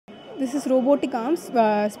This is robotic arms,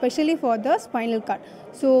 specially for the spinal cord.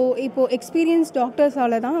 So, இப்போ experienced doctors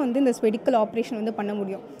ஆல தான் வந்து இந்த medical operation வந்து பண்ண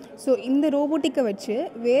முடியும். So, இந்த robotic-ஐ வச்சு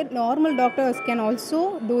where normal doctors can also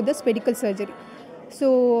do the medical surgery. So,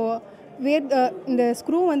 where இந்த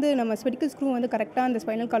screw வந்து நம்ம medical screw வந்து கரெக்டாக அந்த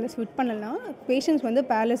spinal cord-ல fit பண்ணலனா patients வந்து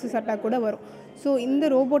paralysis attack கூட வரும். So,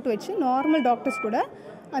 இந்த robot வச்சு normal doctors கூட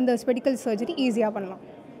அந்த medical surgery ஈஸியாக பண்ணலாம்.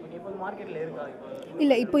 இப்போ மார்க்கெட்டில் இருக்கா?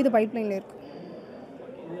 இல்லை, இப்போ இது பைப்லைனில் இருக்குது.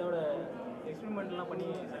 இதோட எக்ஸ்பெரிமெண்ட்லாம்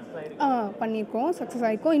பண்ணியிருக்கோம், சக்ஸஸ்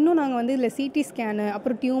ஆகிருக்கோம். இன்னும் நாங்கள் வந்து இதில் சிடி ஸ்கேனு,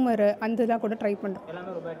 அப்புறம் டியூமரு அந்த இதெல்லாம் கூட ட்ரை பண்ணுறோம்.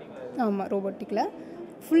 எல்லாமே ரோபோட்டிக்? ஆமாம், ரோபோட்டிக்கில்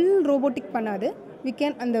ஃபுல் ரோபோட்டிக் பண்ணாது.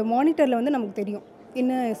 அந்த மானிட்டரில் வந்து நமக்கு தெரியும்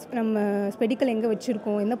என்ன நம்ம ஸ்பெடிக்கல் எங்கே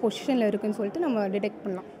வச்சுருக்கோம், என்ன பொசிஷனில் இருக்குதுன்னு சொல்லிட்டு நம்ம டிடெக்ட்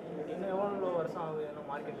பண்ணலாம்.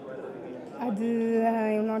 அது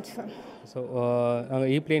ஐம் நாட் ஷூர். ஸோ நாங்கள்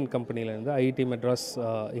ஈப்ளேன் கம்பெனிலேருந்து IIT Madras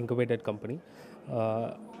incubated company,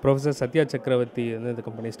 professor Sathya சக்கரவர்த்தி வந்து இந்த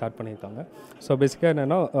கம்பெனி ஸ்டார்ட் பண்ணியிருக்காங்க. ஸோ பேசிக்காக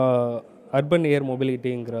என்னென்னா அர்பன் ஏர்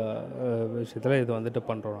மொபிலிட்டிங்கிற விஷயத்தில் இது வந்துட்டு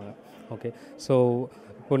பண்ணுறோம் நாங்கள். ஓகே, ஸோ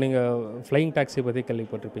இப்போது நீங்கள் ஃப்ளைங் டாக்ஸி பற்றி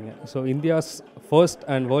கேள்விப்பட்டிருப்பீங்க. So India's first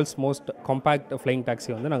and world's most compact flying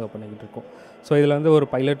taxi வந்து நாங்கள் பண்ணிக்கிட்டு இருக்கோம். ஸோ இதில் வந்து ஒரு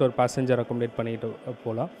பைலட் ஒரு பேசஞ்சர் அக்காமடேட் பண்ணிட்டு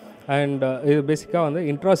போகலாம். அண்ட் இது பேசிக்காக வந்து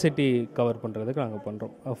இன்ட்ராசிட்டி கவர் பண்ணுறதுக்கு நாங்கள்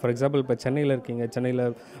பண்ணுறோம். ஃபார் எக்ஸாம்பிள் இப்போ சென்னையில் இருக்கீங்க, சென்னையில்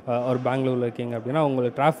ஒரு பெங்களூரில் இருக்கீங்க அப்படின்னா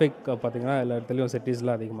உங்களுக்கு டிராஃபிக் பார்த்திங்கன்னா எல்லா இடத்துலையும்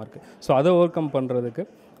சிட்டிஸில் அதிகமாக இருக்குது. ஸோ அதை ஓவர் கம் பண்ணுறதுக்கு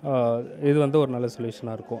இது வந்து ஒரு நல்ல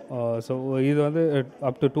சொல்யூஷனாக இருக்கும். ஸோ இது வந்து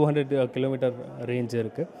அப் டு 200 கிலோமீட்டர் ரேஞ்ச்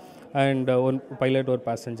இருக்குது. அண்ட் ஒரு பைலட் ஒரு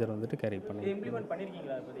பேசஞ்சர் வந்துட்டு கேரி பண்ணி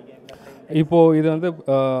இப்போது இது வந்து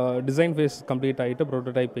டிசைன் ஃபேஸ் கம்ப்ளீட் ஆகிட்டு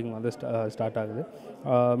ப்ரோட்டோடைப்பிங் வந்து ஸ்டார்ட் ஆகுது.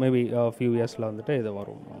 மேபி ஃபியூ இயர்ஸில் வந்துட்டு இது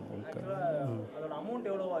வரும்.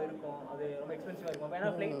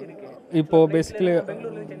 இப்போது பேசிக்கலி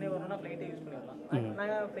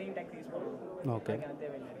ஓகே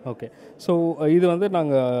ஓகே ஸோ இது வந்து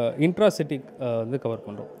நாங்கள் இன்ட்ராசிட்டி வந்து கவர்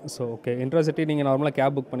பண்ணுறோம். ஸோ ஓகே, இன்ட்ராசிட்டி நீங்கள் நார்மலாக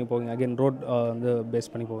கேப் புக் பண்ணி போவீங்க, அகைன் ரோட் வந்து பேஸ்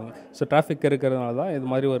பண்ணி போவீங்க. ஸோ டிராஃபிக் இருக்கிறதுனால தான் இது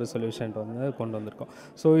மாதிரி ஒரு சொல்யூஷன் வந்து கொண்டு வந்திருக்கோம்.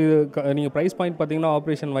 ஸோ இது நீங்கள் ப்ரைஸ் பாயிண்ட் பார்த்தீங்கன்னா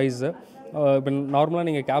ஆப்ரேஷன் வைஸ் இப்போ நார்மலாக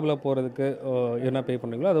நீங்கள் கேபில் போகிறதுக்கு என்ன பே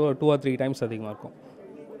பண்ணுறீங்களோ அது ஒரு 2 or 3 டைம்ஸ் அதிகமாக இருக்கும்,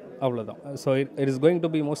 அவ்வளோதான். So it is going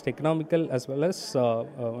to be most economical as well as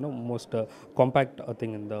most compact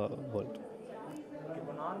thing in the world.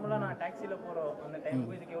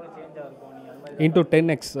 into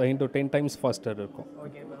 10x into 10 times faster இருக்கும்.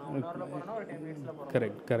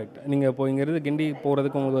 கரெக்ட். நீங்கள் இப்போ இங்கேருந்து கிண்டி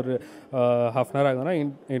போகிறதுக்கு உங்களுக்கு ஒரு ஹாஃப் அன் ஹவர் ஆகுதுன்னா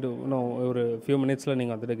இன்னும் ஒரு ஃபியூ மினிட்ஸில்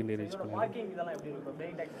நீங்கள் வந்துட்டு கிண்டி ரீச் பண்ணுவீங்க.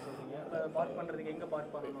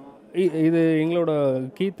 இது எங்களோட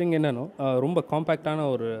கீ திங் என்னென்னா ரொம்ப காம்பேக்டான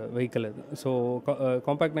ஒரு வெஹிக்கிள் இது. ஸோ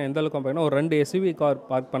காம்பேக்ட்னா எந்த அளவுக்கு காம்பேக்ட்னா ஒரு 2 SUV கார்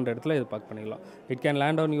பார்க் பண்ணுற இடத்துல இது பார்க் பண்ணிக்கலாம். It can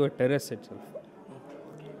land on your terrace it self.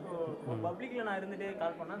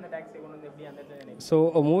 So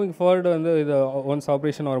moving forward வந்து இது ஒன்ஸ்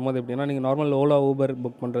ஆப்ரேஷன் வரும்போது எப்படின்னா நீங்கள் நார்மல் ஓலா ஊபர்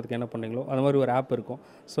புக் பண்ணுறதுக்கு என்ன பண்ணீங்களோ அது மாதிரி ஒரு ஆப் இருக்கும்.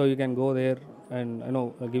 So you can go there and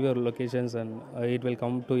give your locations and it will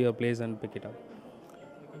come to your place and big it up.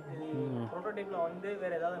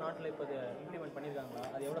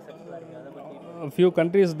 Few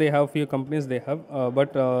countries they have, few companies they have,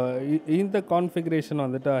 but in the configuration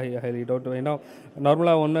வந்துட்டு I highly doubt. ஏன்னா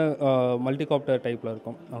நார்மலாக ஒன்று மல்டிகாப்டர் டைப்பில்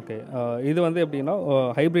இருக்கும். Okay, இது வந்து எப்படின்னா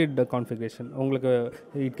hybrid configuration. உங்களுக்கு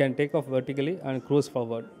it can take off vertically and cruise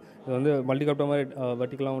forward. இது வந்து மல்டிகாப்டர் மாதிரி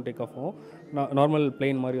வெர்டிகலாகவும் டேக் ஆஃப் ஆகும், நார்மல்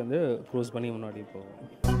பிளேன் மாதிரி வந்து க்ரூஸ் பண்ணி முன்னாடி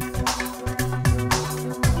போகும்.